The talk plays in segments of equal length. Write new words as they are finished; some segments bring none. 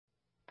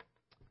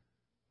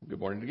Good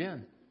morning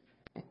again.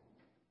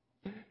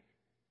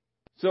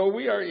 So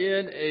we are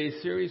in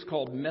a series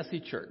called Messy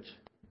Church.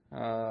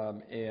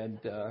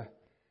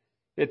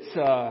 It's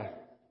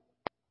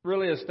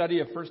really a study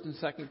of 1st and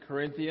 2nd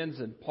Corinthians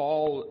and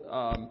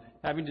Paul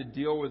having to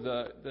deal with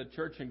the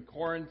church in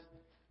Corinth.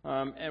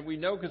 And we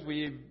know because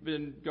we've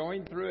been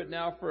going through it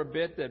now for a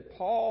bit that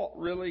Paul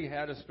really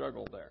had a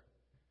struggle there.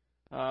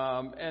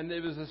 And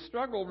it was a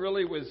struggle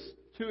really with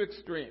two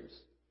extremes,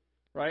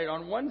 right?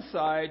 On one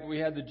side, we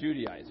had the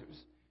Judaizers.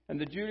 And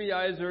the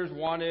Judaizers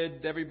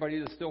wanted everybody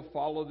to still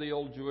follow the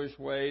old Jewish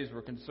ways,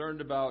 were concerned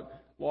about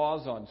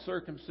laws on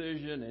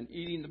circumcision and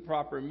eating the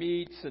proper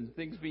meats and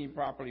things being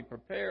properly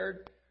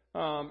prepared.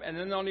 And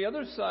then on the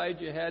other side,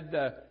 you had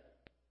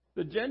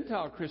the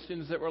Gentile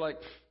Christians that were like,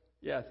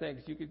 yeah,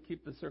 thanks, you could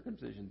keep the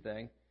circumcision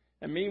thing.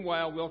 And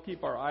meanwhile, we'll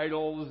keep our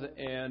idols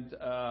and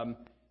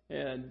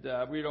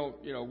we don't,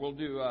 we'll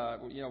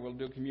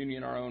do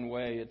communion our own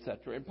way,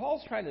 etc. And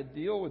Paul's trying to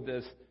deal with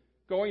this,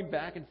 going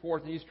back and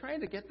forth, and he's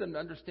trying to get them to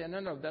understand,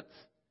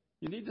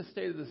 you need to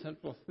stay to the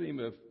central theme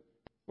of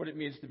what it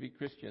means to be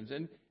Christians.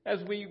 And as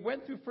we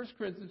went through 1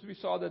 Corinthians, we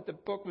saw that the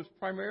book was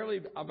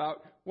primarily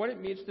about what it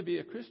means to be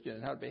a Christian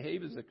and how to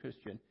behave as a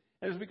Christian.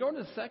 And as we go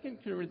into 2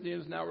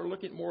 Corinthians, now we're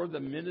looking at more of the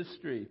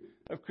ministry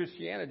of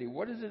Christianity.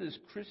 What is it as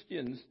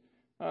Christians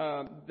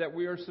that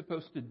we are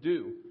supposed to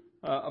do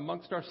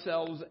amongst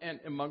ourselves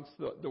and amongst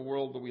the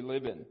world that we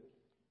live in?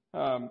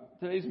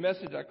 Today's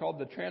message I called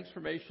the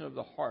transformation of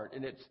the heart,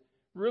 and it's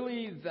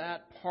really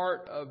that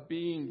part of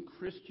being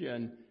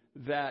Christian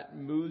that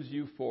moves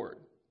you forward.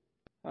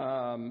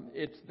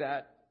 It's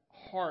that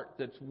heart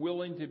that's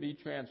willing to be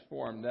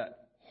transformed,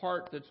 that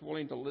heart that's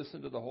willing to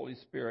listen to the Holy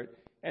Spirit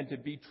and to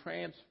be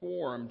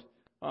transformed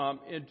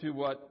into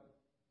what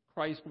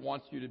Christ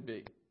wants you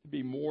to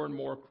be more and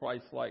more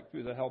Christ-like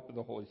through the help of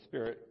the Holy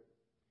Spirit.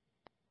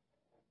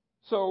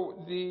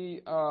 So we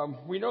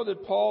know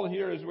that Paul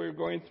here, as we're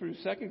going through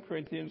 2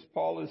 Corinthians,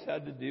 Paul has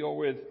had to deal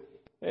with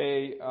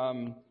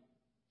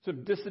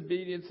some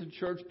disobedience in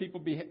church,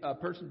 a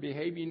person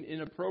behaving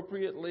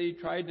inappropriately,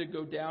 tried to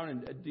go down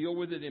and deal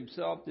with it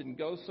himself, didn't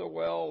go so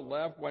well,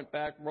 left, went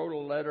back, wrote a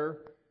letter,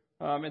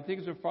 and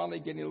things are finally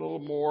getting a little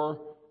more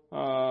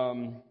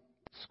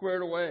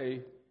squared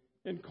away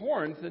in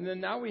Corinth. And then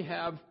now we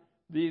have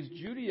these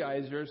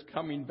Judaizers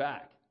coming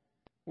back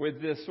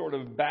with this sort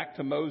of back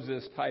to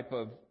Moses type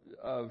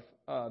of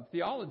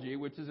theology,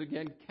 which is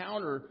again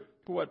counter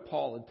to what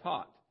Paul had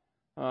taught.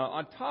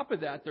 On top of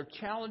that, they're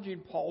challenging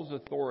Paul's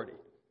authority.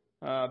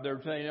 They're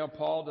saying,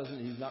 Paul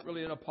he's not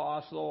really an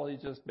apostle.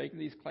 He's just making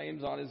these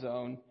claims on his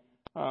own.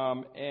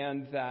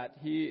 And that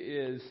he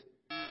is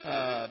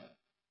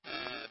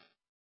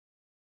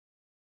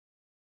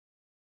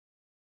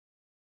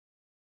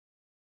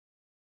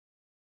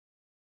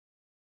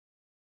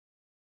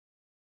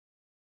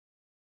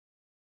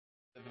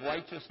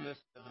righteousness.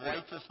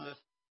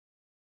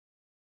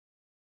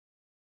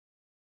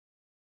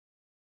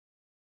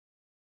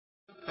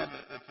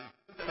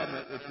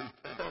 Covenant, which is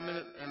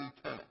permanent and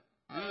eternal.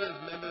 We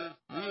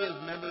as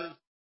members.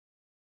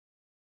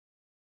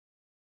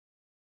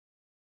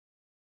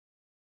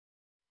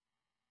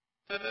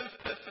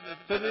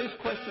 Today's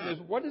question is,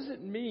 what does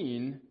it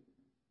mean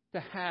to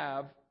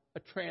have a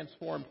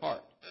transformed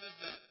heart?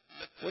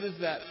 What does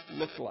that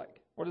look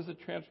like? What does a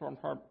transformed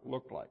heart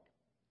look like?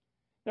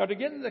 Now, to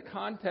get into the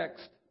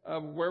context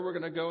of where we're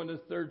going to go in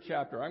this third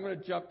chapter, I'm going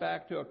to jump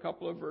back to a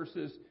couple of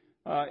verses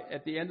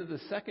at the end of the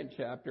second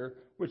chapter,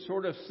 which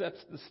sort of sets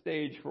the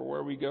stage for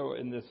where we go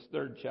in this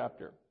third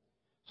chapter.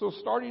 So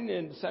starting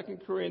in 2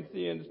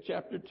 Corinthians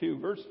chapter 2,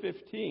 verse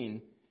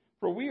 15,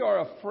 for we are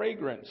a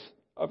fragrance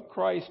of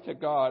Christ to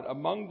God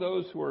among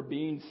those who are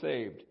being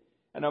saved,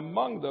 and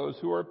among those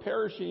who are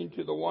perishing,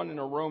 to the one an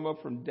aroma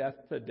from death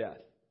to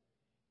death,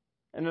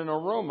 and an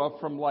aroma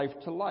from life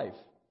to life.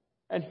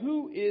 And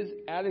who is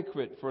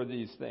adequate for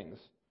these things?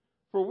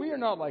 For we are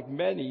not like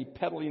many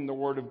peddling the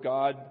word of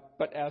God,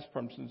 but as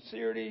from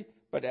sincerity,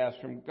 but as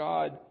from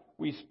God,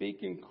 we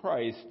speak in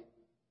Christ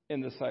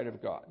in the sight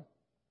of God.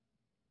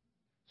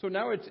 So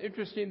now it's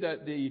interesting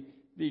that the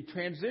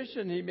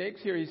transition he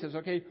makes here, he says,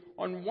 okay,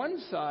 on one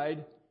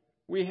side,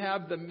 we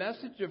have the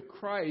message of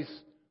Christ,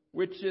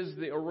 which is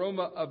the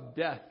aroma of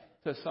death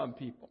to some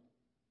people.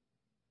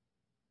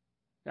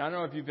 Now, I don't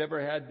know if you've ever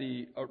had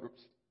the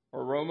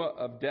aroma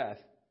of death,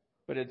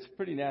 but it's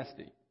pretty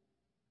nasty.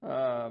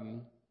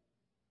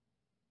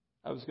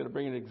 I was going to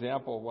bring an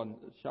example when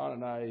Sean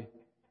and I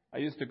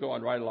used to go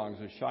on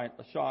ride-alongs with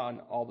Sean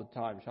all the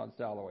time, Sean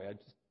Salloway. I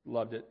just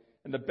loved it.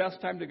 And the best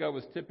time to go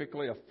was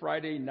typically a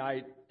Friday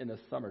night in the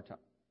summertime.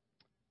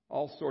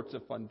 All sorts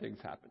of fun things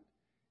happened.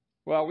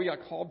 Well, we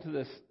got called to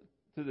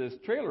this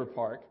trailer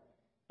park,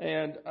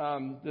 and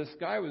this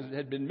guy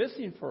had been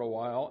missing for a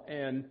while,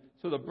 and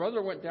so the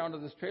brother went down to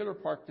this trailer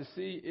park to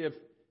see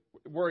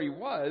where he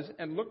was,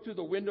 and looked through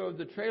the window of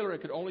the trailer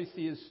and could only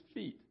see his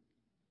feet.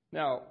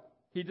 Now,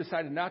 he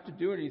decided not to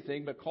do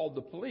anything but called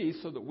the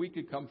police so that we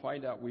could come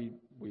find out,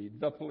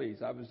 the police,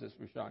 I was just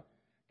with Sean,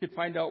 could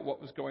find out what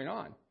was going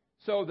on.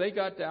 So they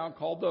got down,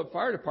 called the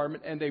fire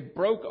department, and they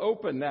broke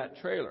open that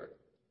trailer.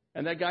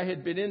 And that guy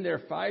had been in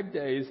there 5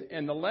 days,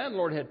 and the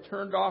landlord had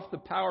turned off the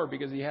power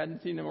because he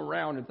hadn't seen him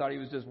around and thought he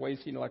was just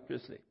wasting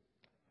electricity.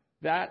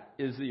 That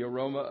is the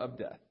aroma of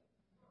death.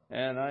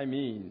 And I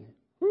mean,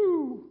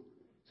 whoo.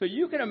 So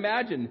you can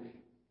imagine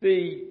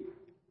the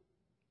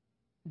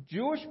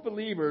Jewish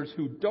believers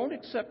who don't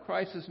accept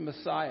Christ as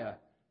Messiah,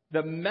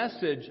 the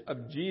message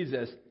of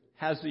Jesus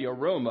has the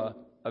aroma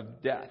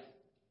of death.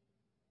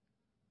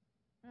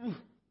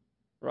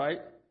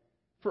 Right?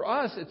 For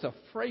us, it's a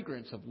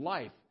fragrance of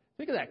life.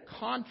 Think of that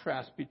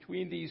contrast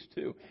between these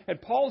two.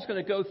 And Paul's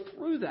going to go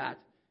through that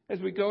as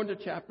we go into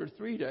chapter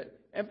 3 to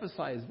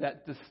emphasize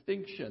that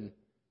distinction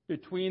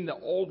between the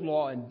old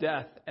law and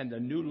death and the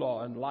new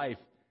law and life.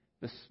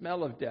 The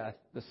smell of death,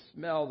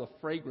 the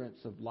fragrance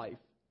of life.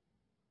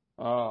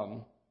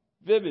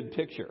 Vivid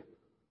picture.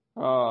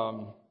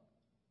 So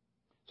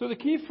the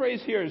key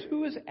phrase here is,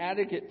 who is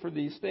advocate for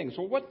these things?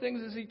 Well, what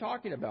things is he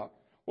talking about?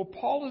 Well,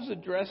 Paul is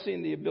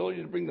addressing the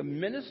ability to bring the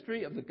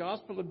ministry of the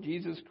gospel of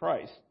Jesus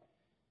Christ.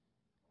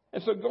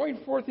 And so going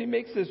forth, he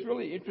makes this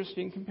really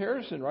interesting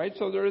comparison, right?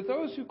 So there are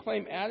those who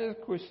claim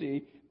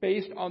adequacy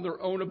based on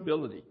their own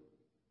ability.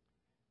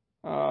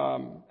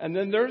 And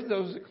then there's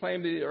those that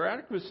claim that their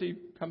adequacy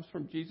comes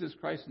from Jesus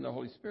Christ and the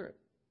Holy Spirit.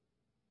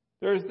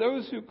 There's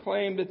those who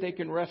claim that they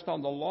can rest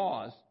on the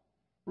laws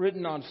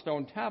written on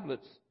stone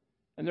tablets.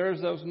 And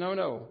there's those,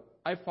 no,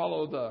 I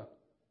follow the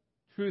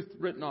truth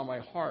written on my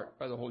heart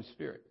by the Holy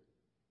Spirit.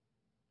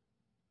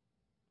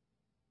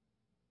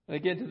 And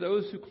again, to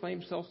those who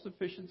claim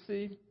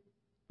self-sufficiency,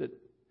 that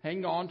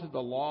hang on to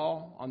the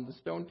law on the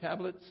stone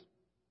tablets,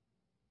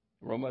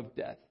 aroma of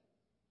death.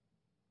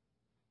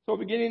 So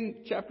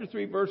beginning chapter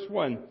 3, verse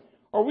 1,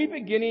 are we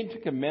beginning to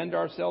commend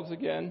ourselves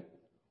again?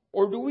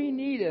 Or do we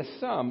need, as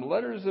some,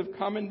 letters of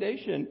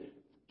commendation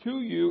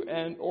to you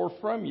and or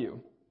from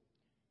you?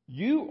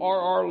 You are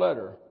our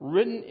letter,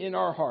 written in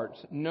our hearts,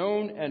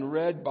 known and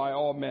read by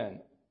all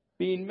men,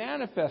 being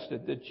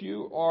manifested that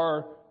you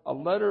are a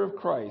letter of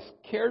Christ,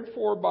 cared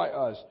for by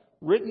us,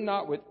 written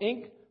not with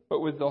ink, but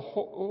with the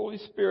Holy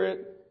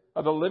Spirit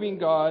of the living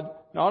God,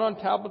 not on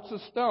tablets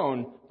of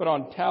stone, but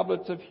on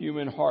tablets of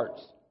human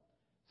hearts.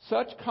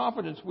 Such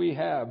confidence we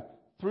have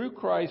through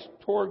Christ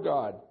toward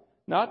God.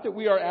 Not that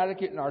we are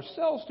adequate in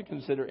ourselves to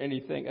consider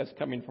anything as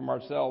coming from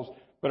ourselves,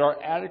 but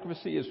our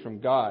adequacy is from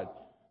God,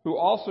 who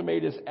also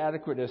made us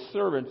adequate as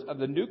servants of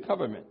the new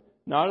covenant,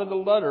 not of the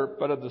letter,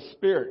 but of the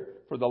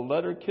Spirit. For the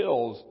letter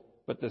kills,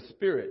 but the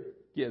Spirit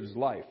gives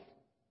life.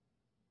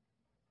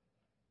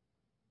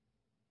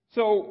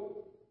 So,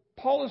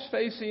 Paul is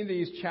facing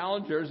these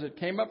challengers that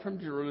came up from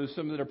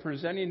Jerusalem that are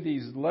presenting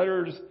these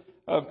letters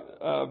of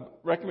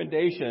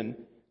recommendation.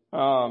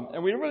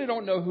 And we really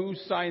don't know who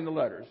signed the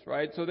letters,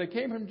 right? So they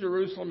came from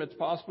Jerusalem. It's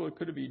possible it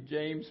could have been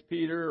James,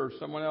 Peter, or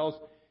someone else.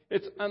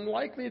 It's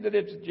unlikely that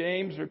it's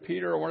James or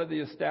Peter or one of the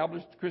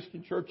established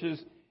Christian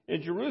churches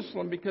in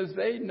Jerusalem, because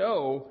they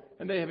know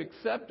and they have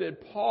accepted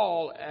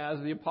Paul as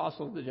the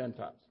apostle of the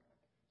Gentiles.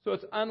 So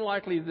it's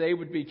unlikely they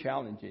would be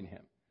challenging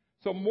him.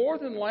 So more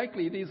than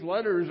likely, these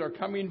letters are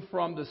coming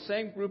from the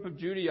same group of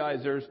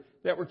Judaizers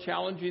that were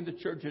challenging the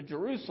church at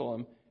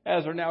Jerusalem,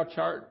 as are now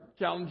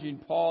challenging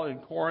Paul in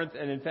Corinth,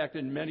 and in fact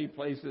in many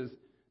places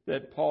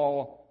that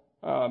Paul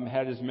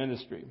had his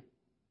ministry.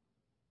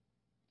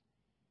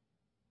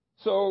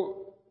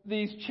 So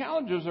these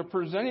challengers are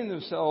presenting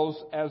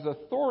themselves as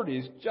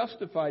authorities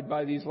justified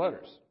by these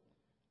letters,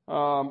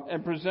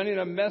 and presenting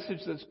a message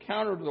that's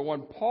counter to the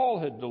one Paul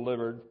had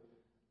delivered,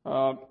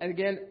 and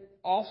again,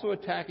 also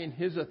attacking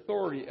his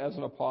authority as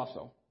an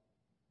apostle.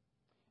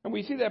 And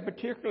we see that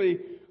particularly,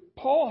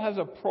 Paul has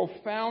a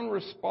profound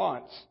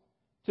response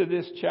to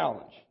this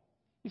challenge.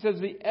 He says,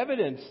 the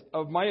evidence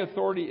of my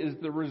authority is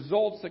the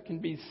results that can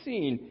be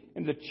seen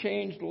in the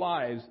changed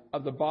lives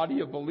of the body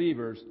of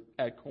believers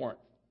at Corinth.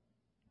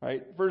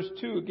 Right? Verse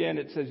 2 again,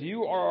 it says,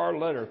 you are our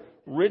letter,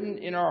 written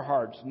in our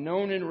hearts,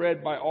 known and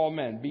read by all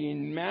men,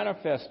 being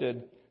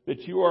manifested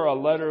that you are a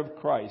letter of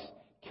Christ,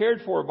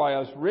 cared for by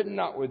us, written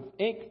not with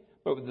ink,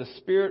 but with the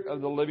Spirit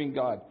of the living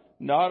God,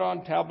 not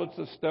on tablets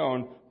of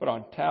stone, but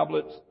on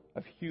tablets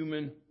of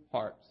human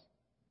hearts.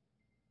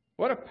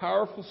 What a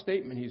powerful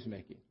statement he's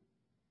making.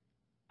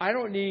 I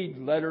don't need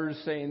letters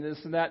saying this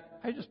and that.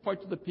 I just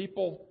point to the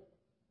people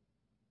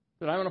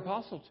that I'm an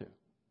apostle to.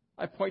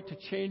 I point to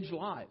changed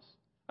lives.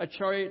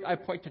 I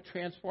point to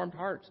transformed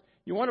hearts.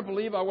 You want to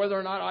believe on whether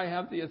or not I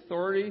have the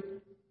authority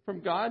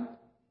from God?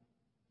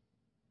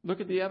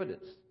 Look at the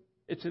evidence.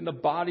 It's in the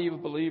body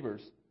of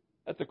believers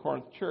at the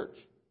Corinth church.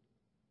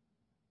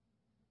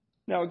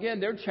 Now again,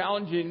 they're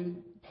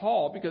challenging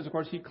Paul because, of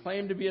course, he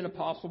claimed to be an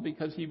apostle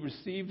because he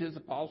received his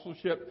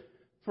apostleship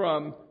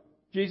from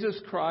Jesus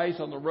Christ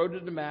on the road to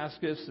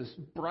Damascus, this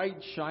bright,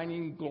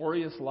 shining,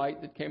 glorious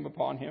light that came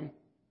upon him,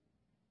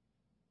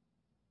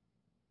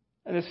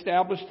 and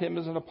established him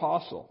as an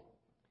apostle.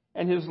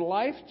 And his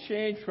life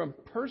changed from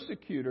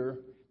persecutor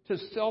to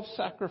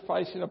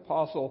self-sacrificing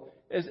apostle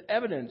as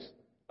evidence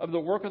of the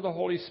work of the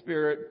Holy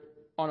Spirit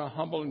on a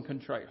humble and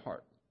contrite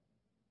heart.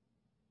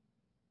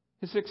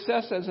 His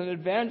success as an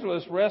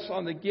evangelist rests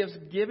on the gifts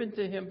given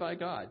to him by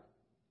God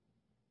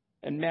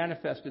and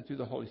manifested through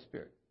the Holy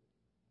Spirit.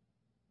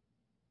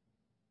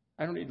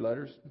 I don't need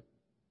letters.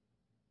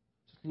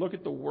 Just look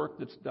at the work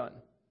that's done.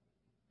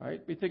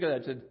 Right? We think of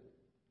that. Said,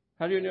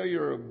 how do you know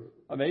you're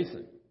a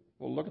mason?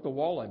 Well, look at the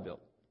wall I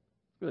built.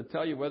 It's going to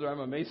tell you whether I'm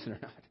a mason or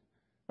not.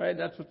 Right?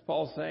 That's what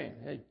Paul's saying.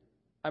 Hey,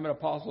 I'm an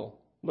apostle.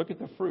 Look at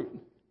the fruit.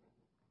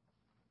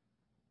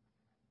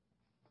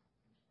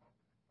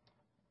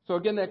 So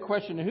again, that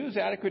question, who's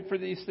adequate for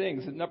these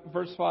things? In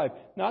verse 5,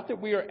 not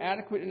that we are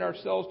adequate in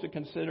ourselves to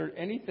consider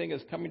anything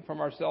as coming from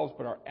ourselves,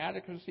 but our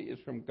adequacy is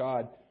from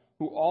God,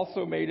 who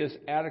also made us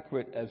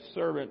adequate as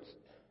servants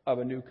of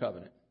a new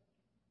covenant.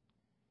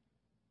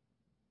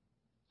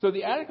 So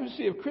the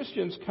adequacy of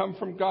Christians come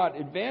from God,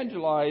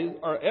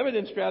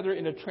 evidenced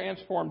in a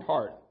transformed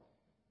heart.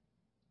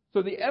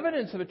 So the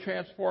evidence of a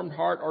transformed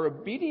heart are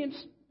obedience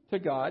to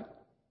God,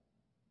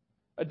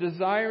 a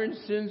desire and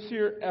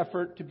sincere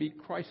effort to be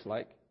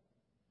Christ-like,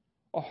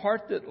 a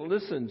heart that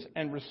listens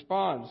and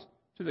responds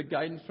to the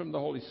guidance from the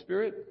Holy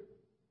Spirit,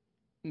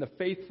 and the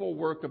faithful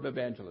work of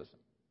evangelism.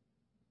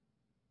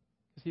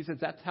 He says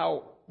that's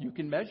how you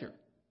can measure.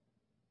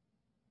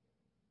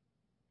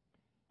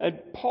 And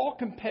Paul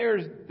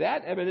compares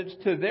that evidence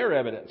to their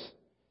evidence.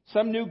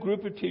 Some new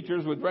group of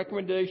teachers with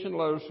recommendation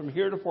letters from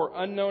heretofore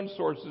unknown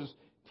sources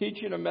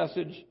teaching a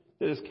message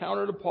that is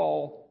counter to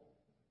Paul,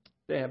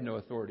 they have no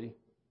authority.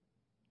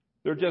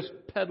 They're just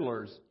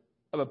peddlers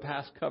of a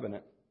past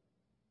covenant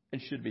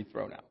and should be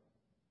thrown out.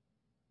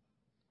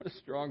 What a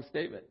strong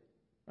statement,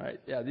 right?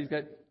 Yeah, these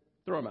guys,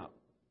 throw them out.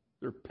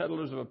 They're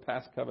peddlers of a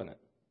past covenant.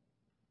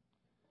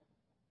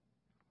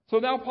 So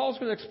now Paul's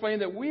going to explain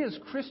that we as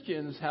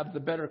Christians have the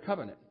better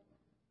covenant.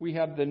 We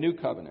have the new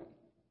covenant.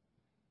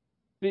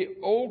 The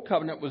old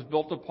covenant was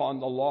built upon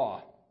the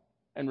law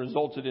and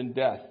resulted in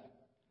death.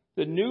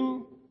 The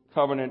new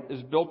covenant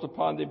is built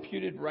upon the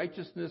imputed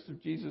righteousness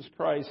of Jesus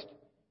Christ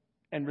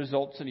and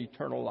results in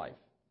eternal life.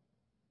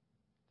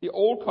 The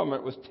old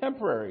covenant was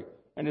temporary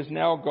and is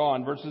now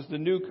gone versus the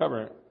new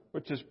covenant,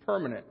 which is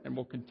permanent and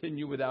will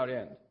continue without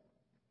end.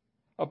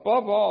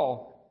 Above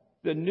all,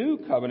 the new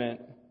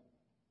covenant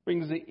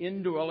brings the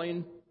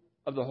indwelling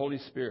of the Holy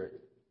Spirit,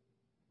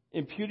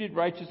 imputed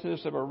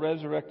righteousness of a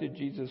resurrected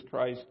Jesus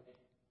Christ,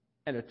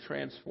 and a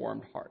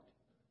transformed heart.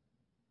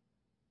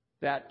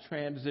 That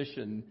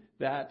transition,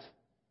 that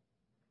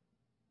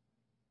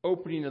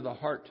opening of the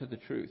heart to the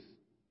truth.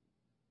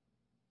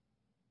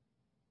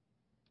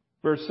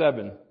 Verse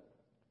 7.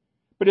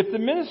 But if the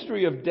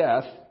ministry of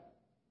death,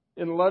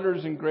 in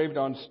letters engraved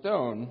on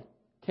stone,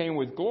 came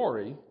with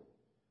glory,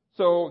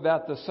 so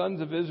that the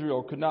sons of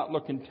Israel could not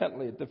look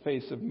intently at the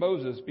face of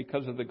Moses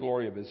because of the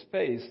glory of his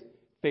face,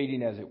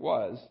 fading as it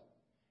was,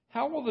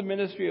 how will the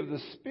ministry of the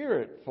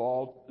Spirit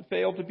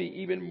fail to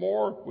be even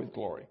more with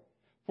glory?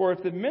 For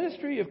if the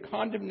ministry of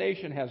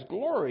condemnation has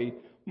glory,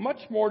 much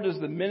more does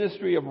the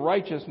ministry of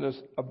righteousness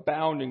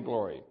abound in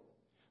glory.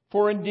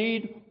 For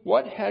indeed,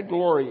 what had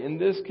glory in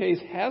this case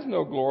has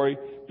no glory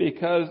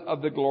because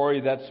of the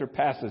glory that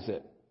surpasses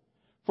it.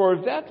 For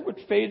if that which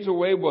fades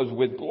away was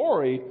with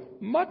glory,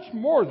 much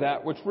more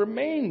that which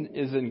remains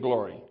is in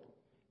glory.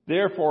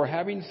 Therefore,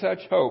 having such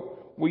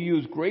hope, we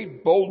use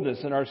great boldness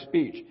in our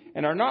speech,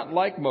 and are not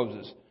like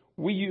Moses,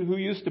 who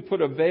used to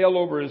put a veil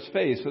over his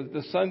face, so that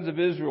the sons of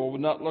Israel would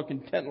not look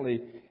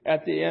intently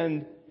at the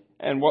end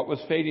and what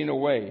was fading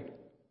away.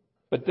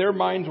 But their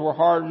minds were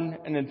hardened,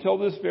 and until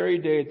this very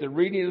day, at the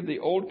reading of the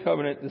Old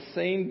Covenant, the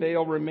same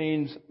veil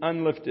remains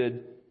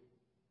unlifted,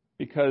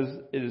 because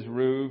it is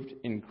roofed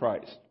in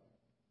Christ.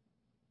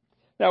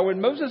 Now, when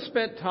Moses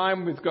spent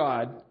time with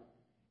God,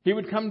 he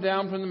would come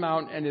down from the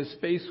mountain and his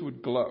face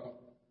would glow.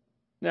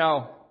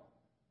 Now,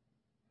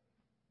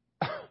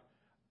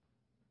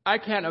 I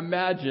can't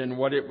imagine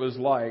what it was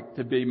like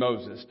to be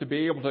Moses, to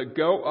be able to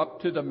go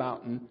up to the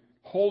mountain,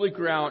 holy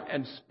ground,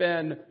 and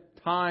spend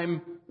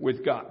time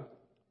with God.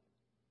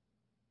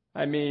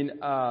 I mean,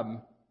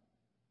 that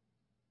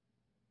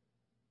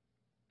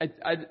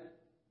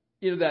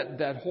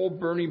whole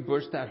burning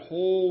bush, that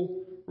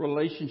whole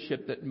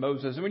relationship that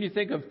Moses, and when you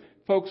think of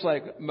folks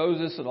like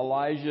Moses and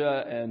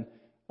Elijah and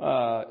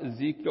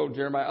Ezekiel,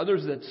 Jeremiah,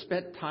 others that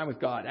spent time with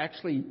God,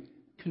 actually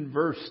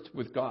conversed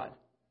with God.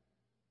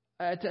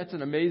 That's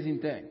an amazing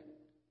thing.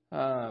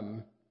 Part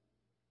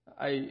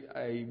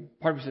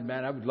of me said,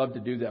 man, I would love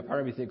to do that. Part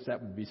of me thinks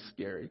that would be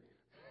scary.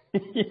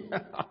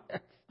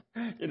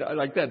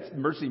 Like that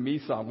Mercy Me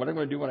song. What am I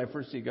going to do when I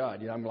first see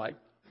God? I'm like,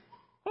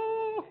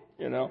 oh,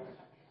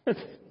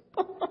 That's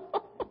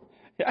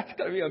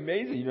going to be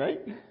amazing, right?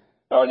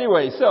 Oh,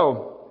 anyway,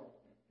 so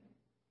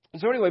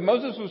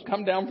Moses was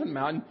come down from the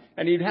mountain,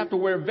 and he'd have to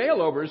wear a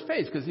veil over his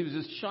face because he was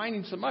just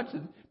shining so much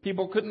that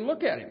people couldn't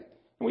look at him.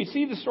 And we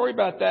see the story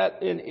about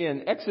that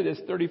in Exodus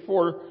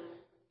 34,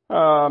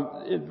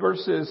 in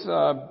verses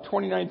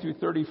 29 through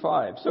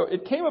 35. So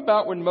it came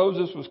about when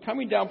Moses was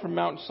coming down from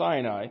Mount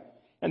Sinai,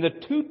 and the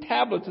 2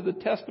 tablets of the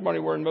testimony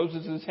were in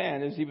Moses'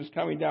 hand as he was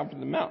coming down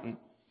from the mountain,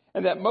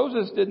 and that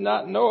Moses did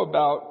not know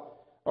about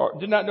or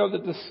did not know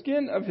that the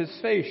skin of his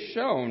face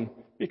shone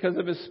because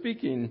of his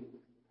speaking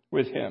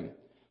with him.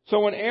 So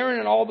when Aaron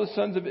and all the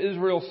sons of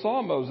Israel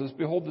saw Moses,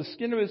 behold, the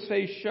skin of his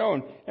face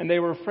shone, and they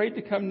were afraid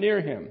to come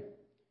near him.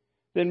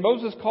 Then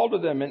Moses called to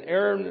them, and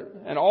Aaron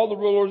and all the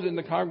rulers in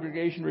the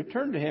congregation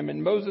returned to him,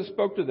 and Moses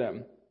spoke to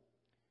them.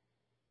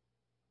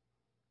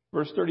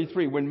 Verse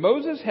 33, when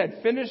Moses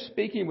had finished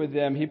speaking with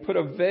them, he put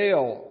a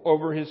veil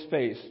over his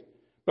face.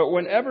 But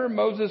whenever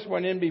Moses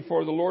went in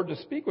before the Lord to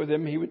speak with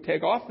him, he would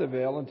take off the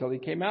veil until he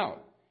came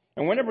out.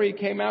 And whenever he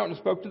came out and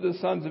spoke to the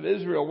sons of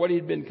Israel what he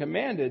had been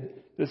commanded,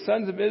 the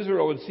sons of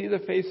Israel would see the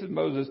face of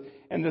Moses,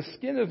 and the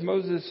skin of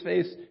Moses'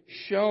 face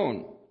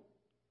shone.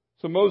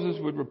 So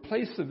Moses would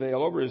replace the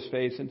veil over his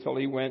face until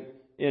he went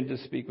in to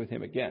speak with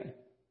him again.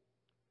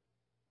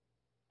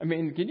 I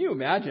mean, can you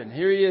imagine?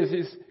 Here he is,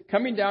 he's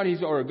coming down,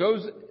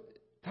 goes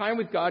time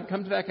with God,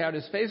 comes back out,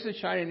 his face is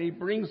shining, and he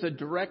brings a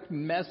direct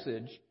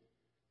message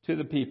to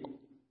the people.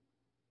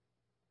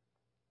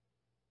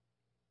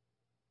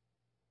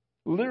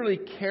 Literally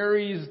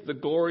carries the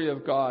glory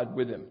of God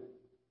with him.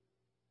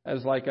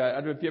 As like, I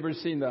don't know if you've ever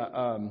seen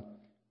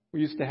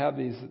we used to have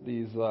these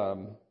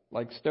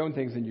like stone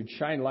things, and you'd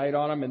shine light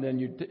on them, and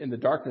then in the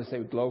darkness they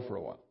would glow for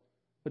a while.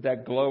 But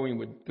that glowing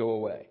would go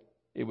away.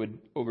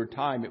 Over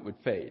time, it would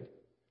fade.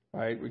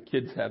 Right? Where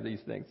kids have these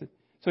things.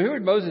 So here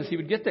with Moses, he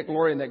would get that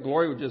glory, and that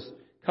glory would just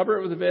cover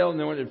it with a veil, and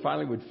then it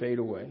finally would fade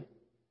away.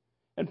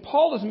 And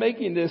Paul is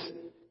making this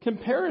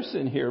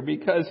comparison here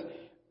because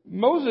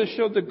Moses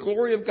showed the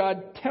glory of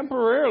God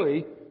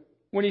temporarily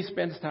when he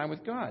spends time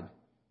with God.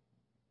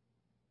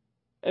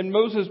 And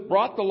Moses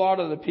brought the law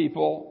to the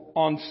people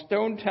on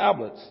stone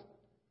tablets.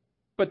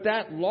 But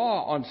that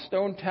law on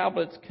stone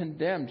tablets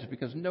condemned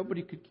because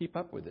nobody could keep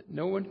up with it.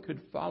 No one could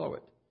follow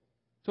it.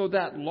 So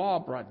that law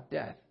brought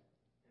death.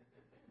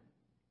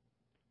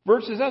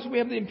 Versus us, we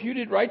have the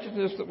imputed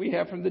righteousness that we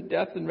have from the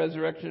death and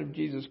resurrection of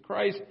Jesus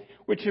Christ,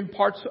 which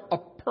imparts a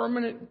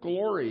permanent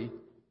glory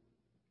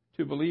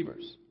to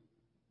believers.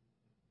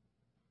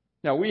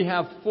 Now, we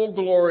have full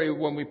glory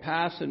when we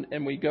pass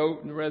and we go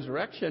in the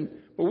resurrection,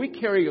 but we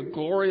carry a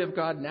glory of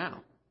God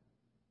now.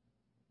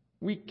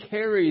 We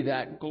carry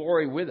that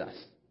glory with us.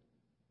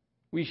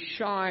 We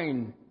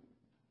shine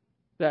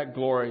that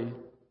glory,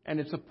 and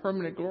it's a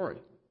permanent glory.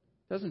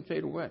 It doesn't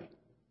fade away.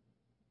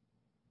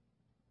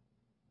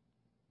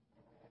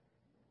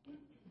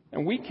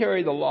 And we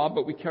carry the law,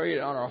 but we carry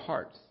it on our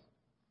hearts.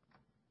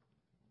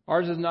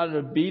 Ours is not an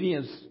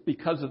obedience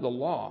because of the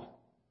law.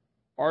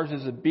 Ours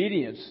is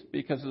obedience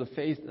because of the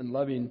faith and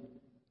loving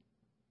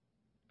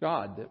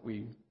God that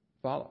we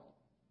follow.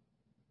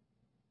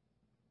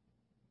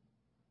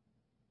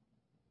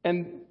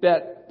 And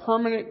that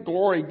permanent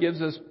glory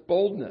gives us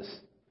boldness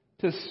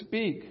to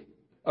speak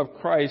of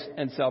Christ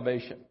and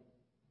salvation.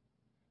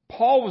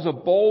 Paul was a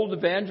bold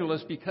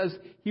evangelist because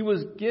he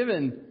was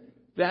given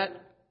that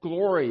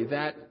glory,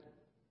 that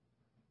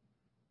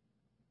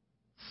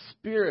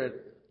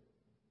spirit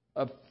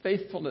of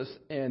faithfulness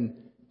and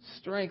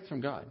strength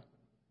from God.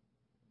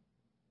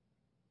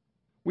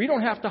 We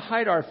don't have to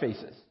hide our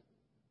faces.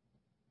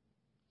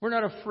 We're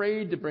not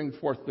afraid to bring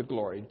forth the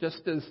glory,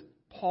 just as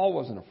Paul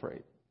wasn't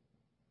afraid.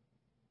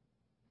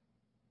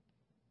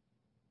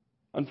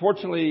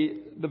 Unfortunately,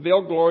 the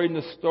veiled glory in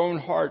the stone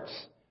hearts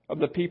of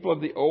the people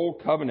of the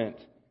old covenant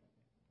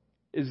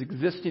is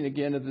existing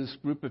again in this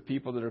group of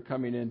people that are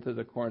coming into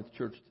the Corinth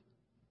church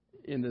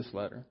in this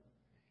letter.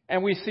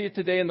 And we see it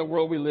today in the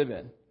world we live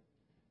in.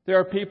 There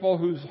are people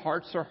whose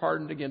hearts are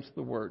hardened against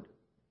the Word.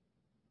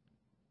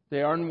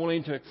 They are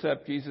unwilling to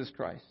accept Jesus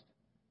Christ.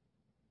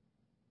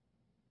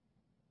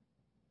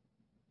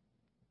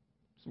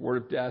 It's a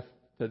word of death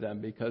to them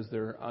because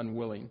they're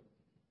unwilling.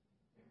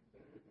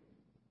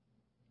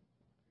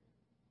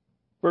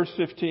 Verse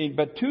 15,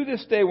 but to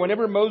this day,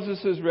 whenever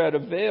Moses is read, a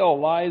veil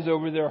lies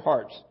over their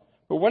hearts.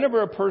 But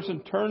whenever a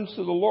person turns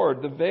to the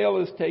Lord, the veil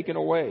is taken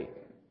away.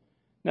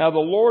 Now the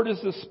Lord is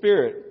the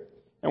Spirit,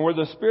 and where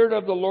the Spirit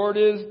of the Lord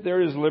is,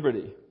 there is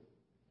liberty.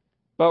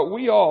 But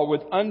we all,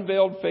 with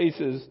unveiled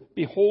faces,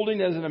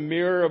 beholding as in a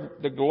mirror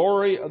of the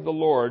glory of the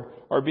Lord,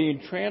 are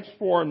being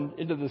transformed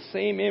into the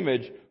same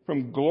image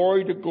from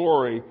glory to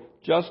glory,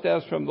 just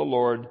as from the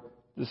Lord,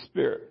 the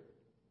Spirit.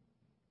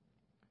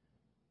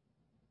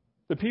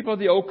 The people of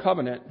the Old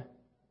Covenant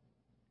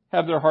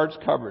have their hearts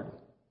covered.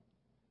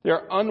 They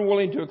are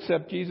unwilling to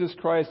accept Jesus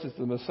Christ as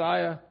the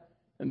Messiah,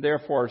 and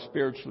therefore are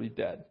spiritually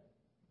dead.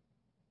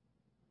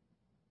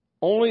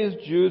 Only as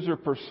Jews are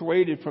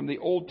persuaded from the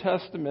Old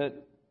Testament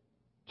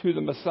to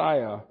the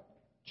Messiah,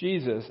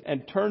 Jesus,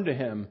 and turn to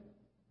Him,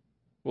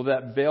 will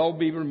that veil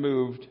be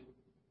removed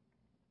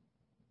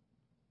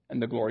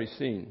and the glory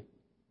seen.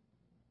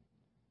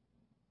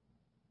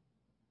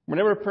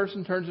 Whenever a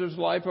person turns his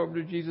life over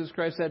to Jesus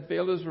Christ, that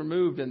veil is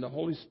removed and the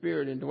Holy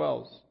Spirit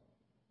indwells.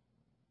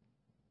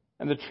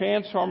 And the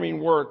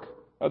transforming work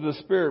of the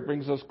Spirit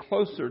brings us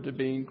closer to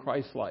being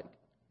Christ-like.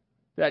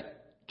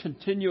 That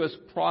continuous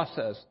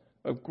process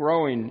of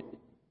growing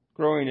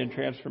in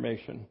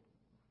transformation.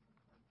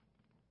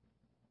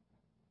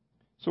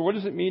 So what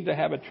does it mean to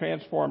have a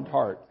transformed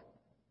heart?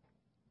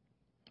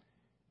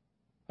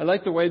 I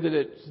like the way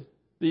that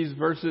these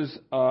verses,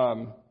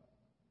 2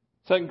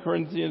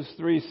 Corinthians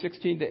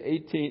 3:16 to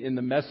 18 in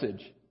the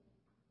Message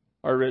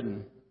are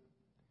written.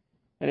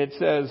 And it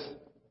says,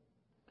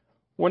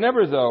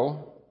 whenever,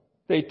 though,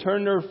 they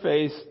turn their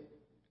face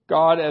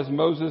God as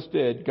Moses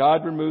did,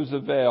 God removes the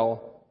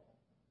veil,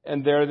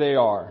 and there they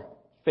are,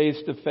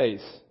 face to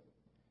face.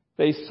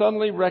 They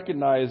suddenly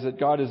recognize that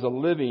God is a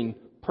living,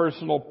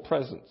 personal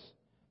presence,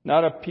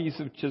 not a piece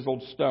of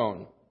chiseled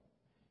stone.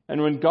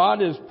 And when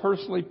God is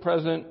personally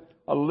present,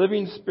 a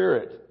living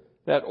spirit,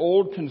 that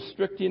old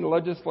constricting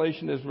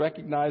legislation is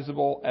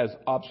recognizable as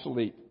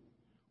obsolete.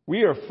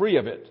 We are free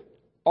of it,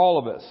 all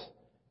of us.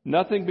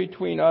 Nothing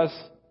between us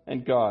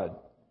and God.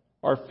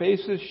 Our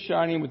faces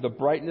shining with the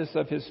brightness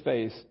of His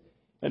face.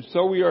 And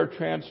so we are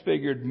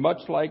transfigured,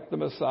 much like the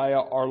Messiah,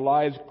 our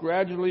lives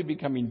gradually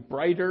becoming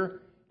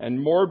brighter and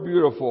more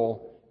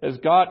beautiful as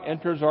God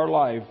enters our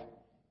life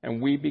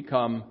and we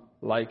become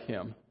like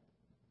Him.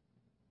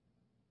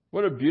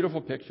 What a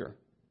beautiful picture.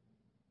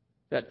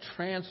 That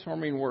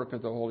transforming work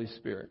of the Holy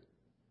Spirit.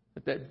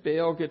 That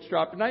veil gets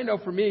dropped. And I know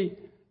for me,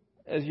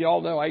 as you all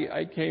know,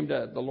 I came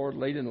to the Lord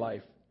late in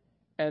life.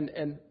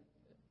 And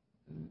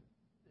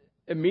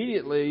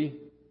immediately,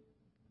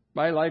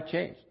 my life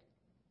changed.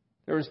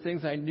 There was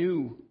things I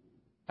knew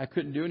I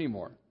couldn't do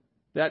anymore.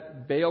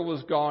 That veil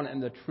was gone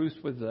and the truth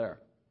was there.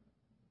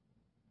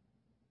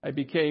 I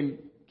became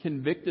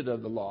convicted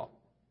of the law.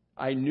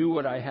 I knew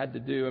what I had to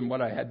do and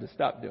what I had to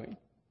stop doing.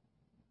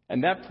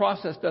 And that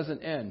process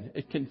doesn't end.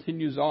 It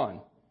continues on.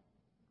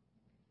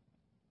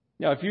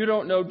 Now, if you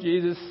don't know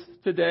Jesus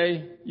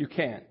today, you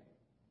can.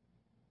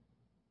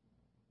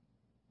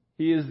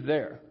 He is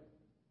there.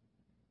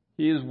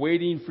 He is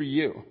waiting for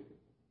you.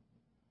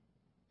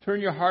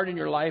 Turn your heart and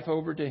your life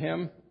over to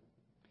Him.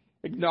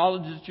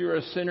 Acknowledge that you're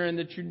a sinner and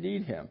that you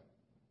need Him.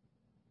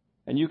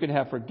 And you can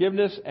have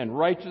forgiveness and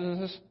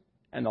righteousness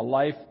and a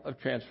life of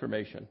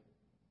transformation.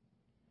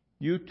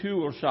 You too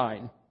will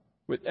shine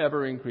with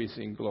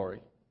ever-increasing glory.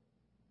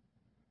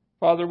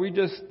 Father, we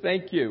just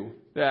thank You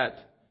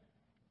that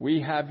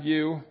we have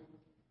You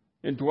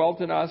indwelt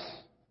in us.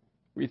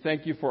 We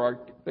thank You for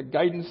the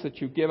guidance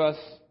that You give us,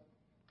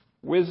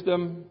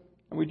 wisdom,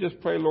 and we just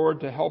pray,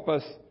 Lord, to help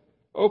us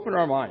open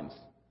our minds,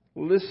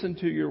 listen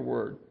to Your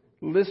word,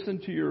 listen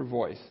to Your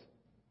voice.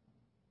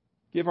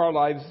 Give our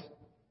lives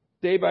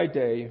day by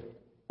day,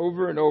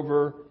 over and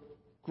over,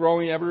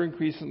 growing ever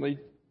increasingly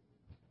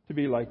to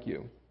be like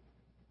You.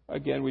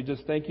 Again, we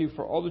just thank You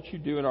for all that You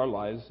do in our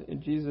lives.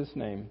 In Jesus'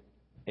 name,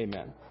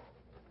 amen.